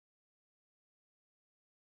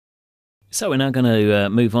So we're now going to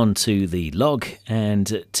move on to the log,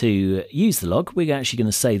 and to use the log we're actually going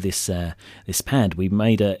to save this this pad. We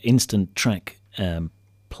made an instant track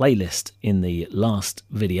playlist in the last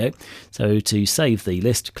video. So to save the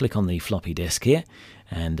list, click on the floppy disk here,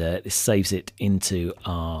 and this saves it into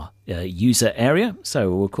our user area.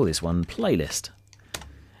 So we'll call this one playlist,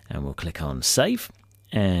 and we'll click on save.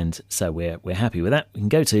 And so we're happy with that. We can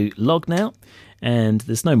go to log now, and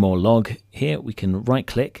there's no more log here. We can right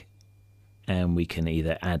click, and we can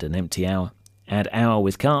either add an empty hour, add hour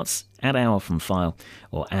with carts, add hour from file,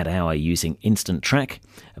 or add hour using instant track,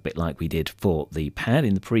 a bit like we did for the pad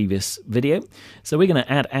in the previous video. So we're going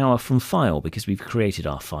to add hour from file because we've created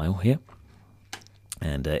our file here.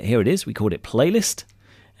 And here it is. We called it playlist,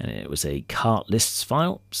 and it was a cart lists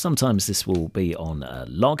file. Sometimes this will be on a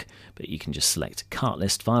log, but you can just select cart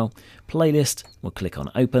list file, playlist. We'll click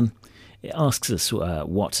on open. It asks us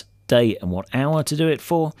what day and what hour to do it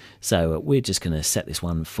for, so we're just going to set this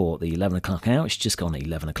one for the 11 o'clock hour. It's just gone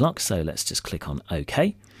 11 o'clock, so let's just click on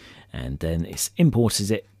OK, and then it's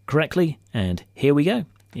imported it correctly, and here we go.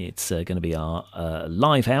 It's going to be our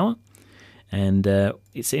live hour, and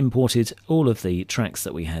it's imported all of the tracks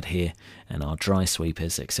that we had here and our dry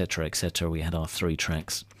sweepers, etc, etc. We had our 3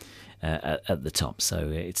 tracks at the top, so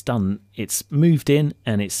it's done, it's moved in,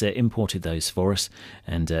 and it's imported those for us,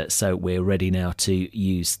 and so we're ready now to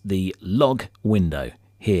use the log window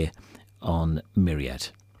here on Myriad.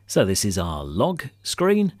 So this is our log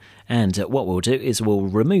screen, and what we'll do is we'll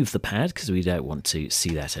remove the pad because we don't want to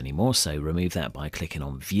see that anymore. So remove that by clicking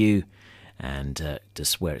on view, and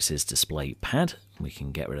just where it says display pad, we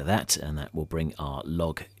can get rid of that, and that will bring our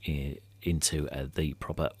log into the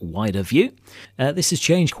proper wider view. This has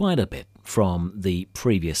changed quite a bit from the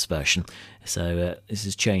previous version, so this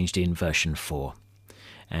has changed in version 4.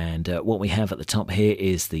 And what we have at the top here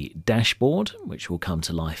is the dashboard, which will come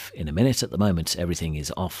to life in a minute. At the moment everything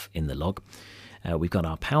is off in the log. We've got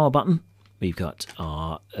our power button. We've got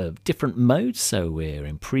our different modes, so we're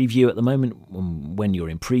in preview at the moment. When you're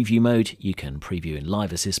in preview mode, you can preview in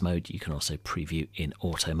live assist mode. You can also preview in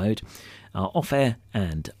auto mode. Our off-air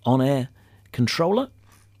and on-air controller,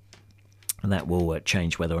 and that will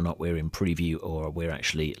change whether or not we're in preview or we're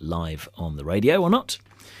actually live on the radio or not.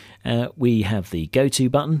 We have the go-to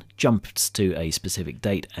button, jumps to a specific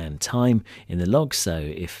date and time in the log. So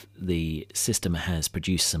if the system has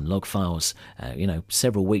produced some log files,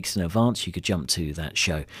 several weeks in advance, you could jump to that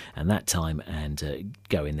show and that time and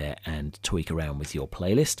go in there and tweak around with your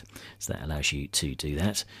playlist. So that allows you to do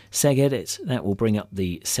that. Seg edit, that will bring up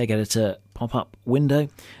the seg editor pop-up window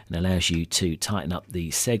and allows you to tighten up the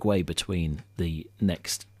segue between the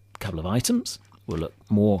next couple of items. We'll look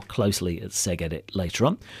more closely at seg edit later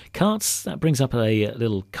on. Carts, that brings up a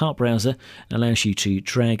little cart browser and allows you to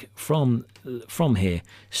drag from here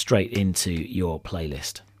straight into your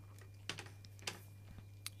playlist.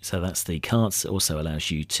 So that's the carts. It also allows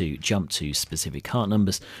you to jump to specific cart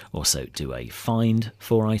numbers, also do a find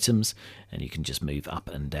for items, and you can just move up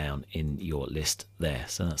and down in your list there.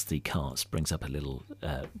 So that's the carts, brings up a little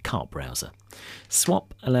cart browser.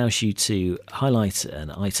 Swap allows you to highlight an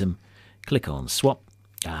item, click on swap.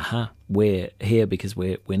 We're here because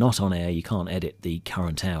we're not on air. You can't edit the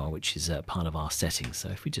current hour, which is part of our settings. So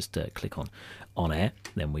if we just click on air,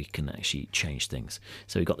 then we can actually change things.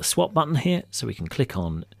 So we've got the swap button here, so we can click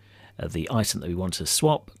on the item that we want to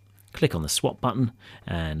swap, click on the swap button,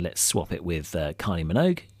 and let's swap it with Kylie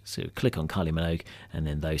Minogue. So click on Kylie Minogue, and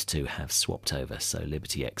then those two have swapped over. So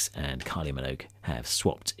Liberty X and Kylie Minogue have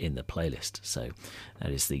swapped in the playlist. So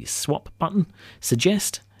that is the swap button.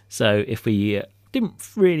 Suggest. So if we didn't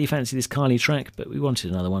really fancy this Kylie track, but we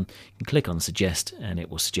wanted another one, you can click on suggest, and it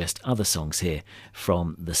will suggest other songs here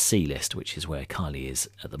from the C list, which is where Kylie is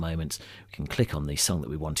at the moment. We can click on the song that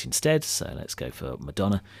we want instead, so let's go for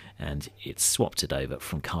Madonna, and it's swapped it over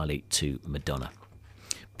from Kylie to Madonna.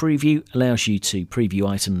 Preview allows you to preview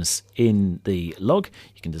items in the log.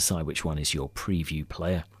 You can decide which one is your preview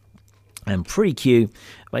player. And pre-queue,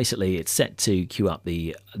 basically it's set to queue up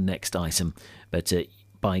the next item, but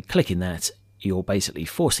by clicking that, you're basically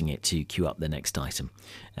forcing it to queue up the next item.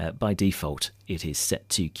 By default, it is set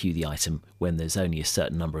to queue the item when there's only a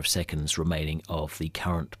certain number of seconds remaining of the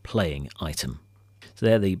current playing item. So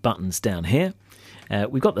there are the buttons down here.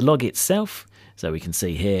 We've got the log itself, so we can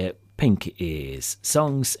see here pink is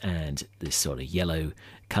songs and this sort of yellow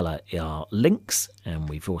colour are links, and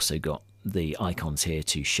we've also got the icons here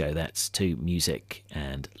to show that's to music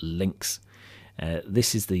and links.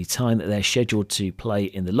 This is the time that they're scheduled to play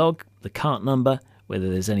in the log, the cart number, whether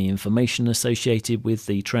there's any information associated with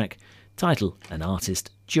the track, title and artist,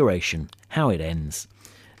 duration, how it ends,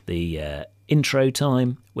 the intro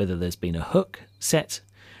time, whether there's been a hook set,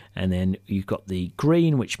 and then you've got the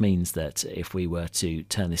green, which means that if we were to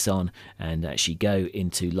turn this on and actually go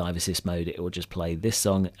into live assist mode, it will just play this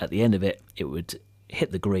song. At the end of it, it would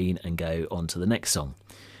hit the green and go on to the next song.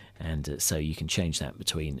 And so you can change that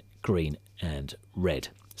between green and red.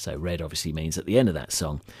 So red obviously means at the end of that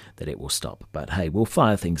song that it will stop. But hey, we'll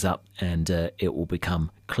fire things up and it will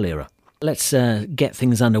become clearer. Let's get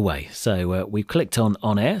things underway. So we've clicked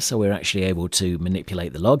on air, so we're actually able to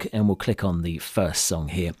manipulate the log, and we'll click on the first song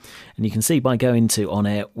here. And you can see by going to on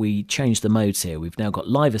air, we changed the modes here. We've now got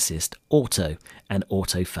live assist, auto, and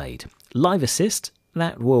auto fade. Live assist,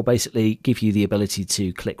 that will basically give you the ability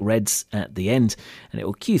to click reds at the end, and it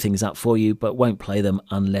will cue things up for you, but won't play them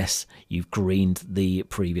unless you've greened the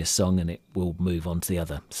previous song, and it will move on to the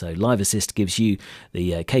other. So live assist gives you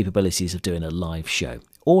the capabilities of doing a live show.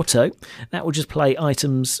 Auto, that will just play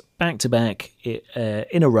items back to back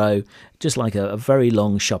in a row, just like a very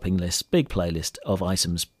long shopping list, big playlist of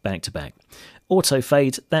items back to back. Auto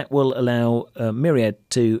fade, that will allow Myriad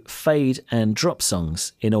to fade and drop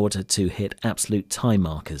songs in order to hit absolute time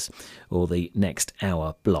markers, or the next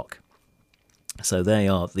hour block. So they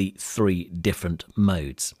are the three different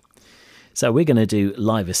modes. So we're going to do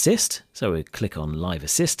live assist. So we click on live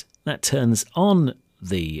assist. That turns on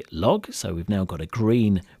the log. So we've now got a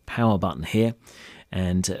green power button here,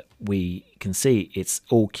 and we can see it's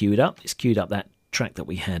all queued up. It's queued up that track that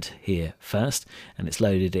we had here first, and it's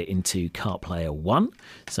loaded it into Kart Player 1.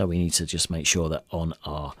 So we need to just make sure that on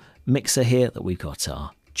our mixer here that we've got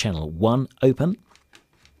our channel 1 open,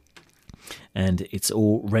 and it's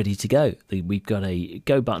all ready to go. We've got a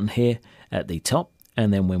go button here at the top,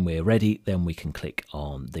 and then when we're ready, then we can click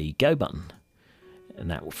on the go button,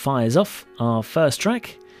 and that fires off our first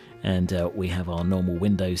track. And we have our normal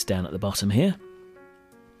windows down at the bottom here,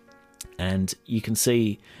 and you can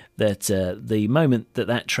see that the moment that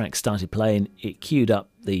that track started playing, it queued up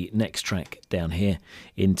the next track down here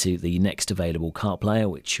into the next available Kart Player,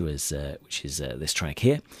 which is this track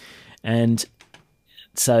here. And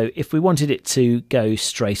so if we wanted it to go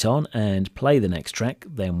straight on and play the next track,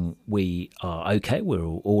 then we are okay. We're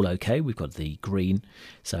all okay. We've got the green,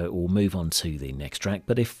 so it will move on to the next track.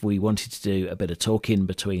 But if we wanted to do a bit of talking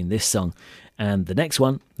between this song and the next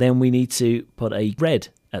one, then we need to put a red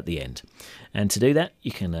at the end. And to do that,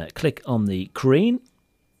 you can click on the green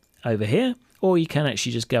over here, or you can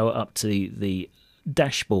actually just go up to the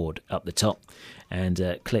dashboard up the top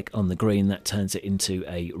and click on the green. That turns it into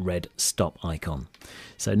a red stop icon.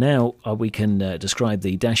 So now we can describe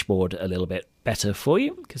the dashboard a little bit better for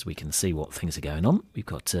you, because we can see what things are going on. We've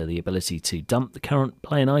got the ability to dump the current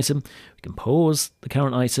playing item, we can pause the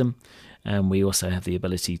current item, and we also have the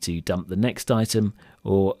ability to dump the next item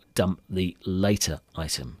or dump the later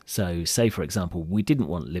item. So say for example we didn't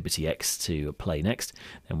want Liberty X to play next,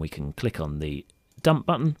 then we can click on the dump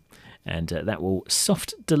button, and that will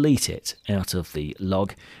soft delete it out of the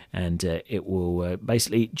log, and it will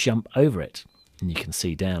basically jump over it. And you can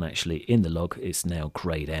see down actually in the log it's now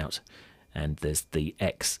greyed out, and there's the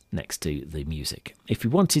X next to the music. If we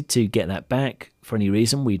wanted to get that back for any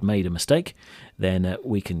reason, we'd made a mistake, then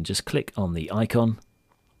we can just click on the icon.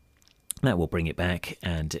 That will bring it back,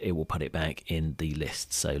 and it will put it back in the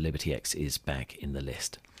list. So Liberty X is back in the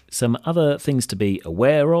list. Some other things to be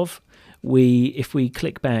aware of. If we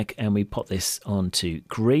click back and we pop this onto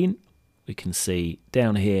green, we can see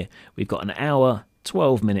down here we've got an hour,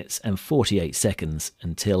 12 minutes and 48 seconds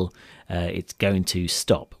until it's going to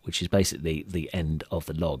stop, which is basically the end of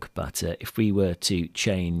the log. But if we were to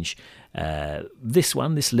change this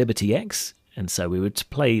Liberty X, and so we would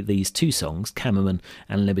play these two songs, Cameraman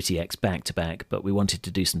and Liberty X, back to back, but we wanted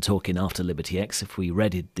to do some talking after Liberty X. If we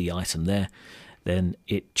readied the item there, then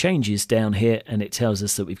it changes down here and it tells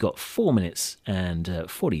us that we've got 4 minutes and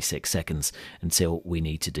 46 seconds until we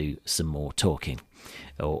need to do some more talking,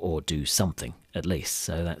 or do something at least.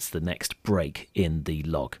 So that's the next break in the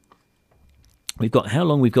log. We've got how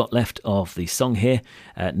long we've got left of the song here.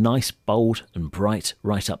 Nice, bold and bright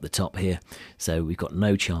right up the top here. So we've got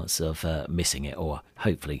no chance of missing it, or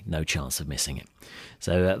hopefully no chance of missing it.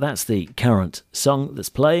 So that's the current song that's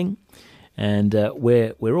playing. And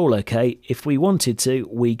we're all okay. If we wanted to,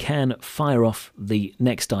 we can fire off the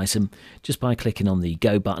next item just by clicking on the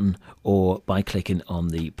go button, or by clicking on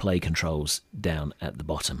the play controls down at the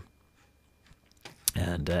bottom.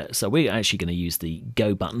 And so we're actually going to use the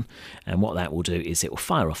go button, and what that will do is it will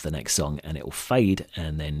fire off the next song, and it will fade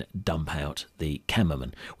and then dump out the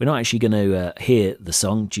cameraman. We're not actually going to hear the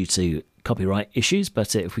song due to copyright issues,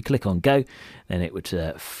 but if we click on go, then it would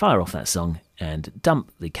fire off that song and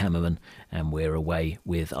dump the cameraman, and we're away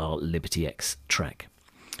with our Liberty X track.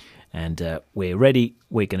 And we're ready.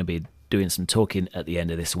 We're going to be doing some talking at the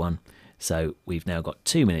end of this one. So we've now got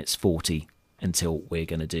 2 minutes 40 until we're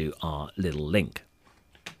going to do our little link.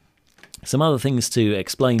 Some other things to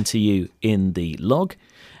explain to you in the log.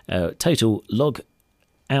 Total log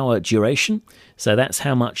hour duration. So that's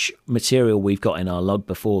how much material we've got in our log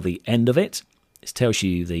before the end of it. It tells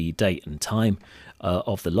you the date and time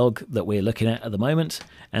of the log that we're looking at the moment,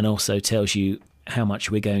 and also tells you how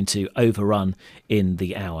much we're going to overrun in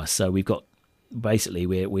the hour. So we've got basically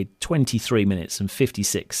we're 23 minutes and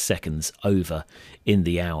 56 seconds over in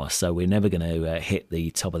the hour, so we're never going to hit the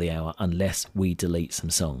top of the hour unless we delete some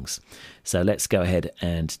songs. So let's go ahead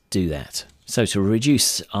and do that. So to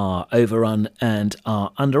reduce our overrun and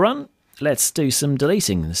our underrun, let's do some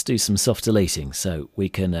deleting. Let's do some soft deleting. So we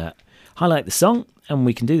can highlight the song, and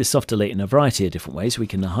we can do the soft delete in a variety of different ways. We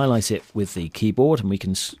can highlight it with the keyboard, and we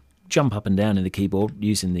can jump up and down in the keyboard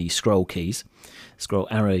using the scroll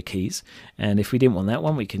arrow keys. And if we didn't want that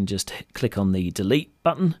one, we can just click on the delete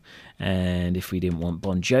button. And if we didn't want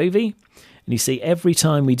Bon Jovi, and you see every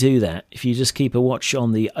time we do that, if you just keep a watch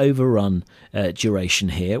on the overrun duration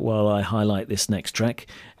here while I highlight this next track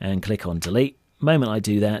and click on delete, the moment I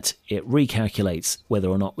do that, it recalculates whether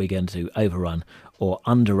or not we're going to overrun or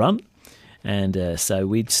underrun. And so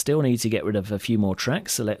we still need to get rid of a few more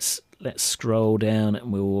tracks. So let's scroll down,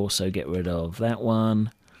 and we'll also get rid of that one,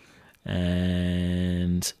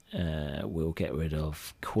 and we'll get rid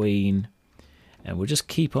of Queen, and we'll just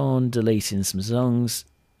keep on deleting some songs.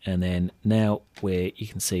 And then now you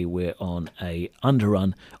can see we're on a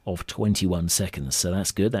underrun of 21 seconds. So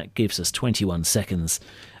that's good. That gives us 21 seconds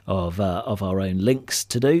of our own links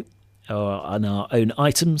to do, and our own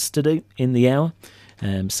items to do in the hour.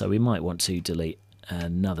 So we might want to delete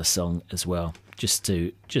another song as well, just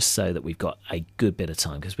so that we've got a good bit of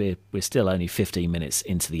time, because we're still only 15 minutes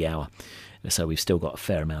into the hour, so we've still got a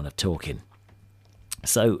fair amount of talking.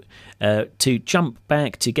 So to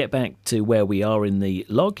get back to where we are in the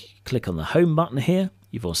log, click on the home button here.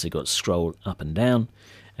 You've also got scroll up and down,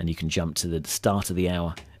 and you can jump to the start of the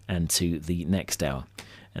hour and to the next hour.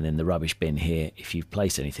 And then the rubbish bin here, if you've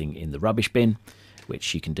placed anything in the rubbish bin,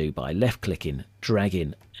 which you can do by left clicking,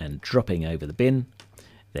 dragging and dropping over the bin,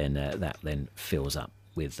 then that then fills up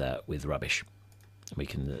with rubbish. We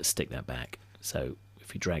can stick that back. So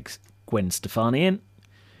if we drag Gwen Stefani in,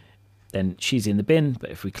 then she's in the bin, but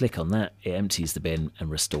if we click on that, it empties the bin and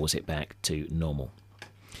restores it back to normal.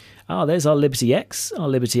 There's our Liberty X. Our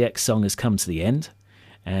Liberty X song has come to the end,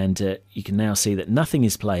 and you can now see that nothing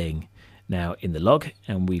is playing now in the log,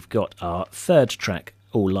 and we've got our third track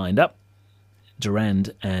all lined up,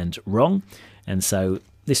 Durand and Wrong. And so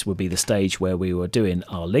this would be the stage where we were doing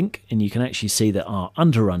our link, and you can actually see that our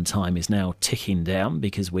underrun time is now ticking down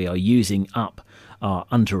because we are using up our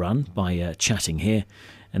underrun by chatting here.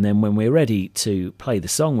 And then when we're ready to play the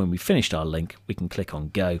song, when we've finished our link, we can click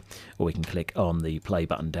on go, or we can click on the play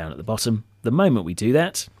button down at the bottom. The moment we do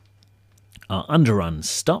that, our underrun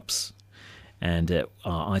stops, and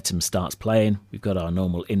our item starts playing. We've got our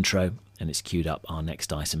normal intro, and it's queued up our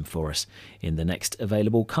next item for us in the next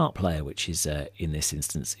available cart player, which is in this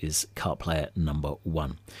instance is cart player number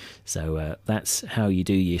 1. So that's how you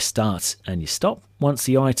do your start and your stop. Once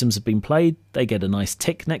the items have been played, they get a nice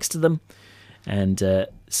tick next to them, and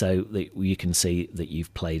so that you can see that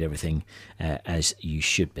you've played everything as you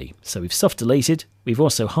should be. So we've soft deleted. We've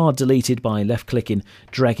also hard deleted by left clicking,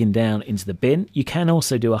 dragging down into the bin. You can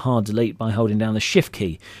also do a hard delete by holding down the shift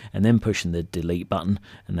key and then pushing the delete button,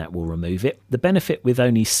 and that will remove it. The benefit with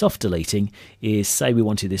only soft deleting is, say we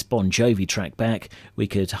wanted this Bon Jovi track back, we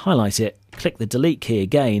could highlight it, click the delete key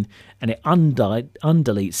again, and it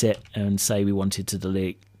undeletes it, and say we wanted to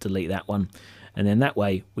delete that one. And then that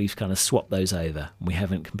way we've kind of swapped those over, and we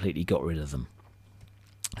haven't completely got rid of them.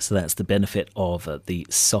 So that's the benefit of the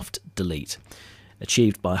soft delete,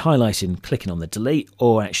 achieved by highlighting, clicking on the delete,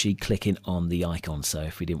 or actually clicking on the icon. So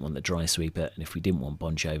if we didn't want the dry sweeper, and if we didn't want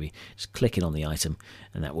Bon Jovi, just clicking on the item,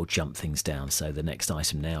 and that will jump things down. So the next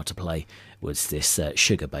item now to play was this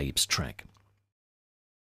Sugar Babes track.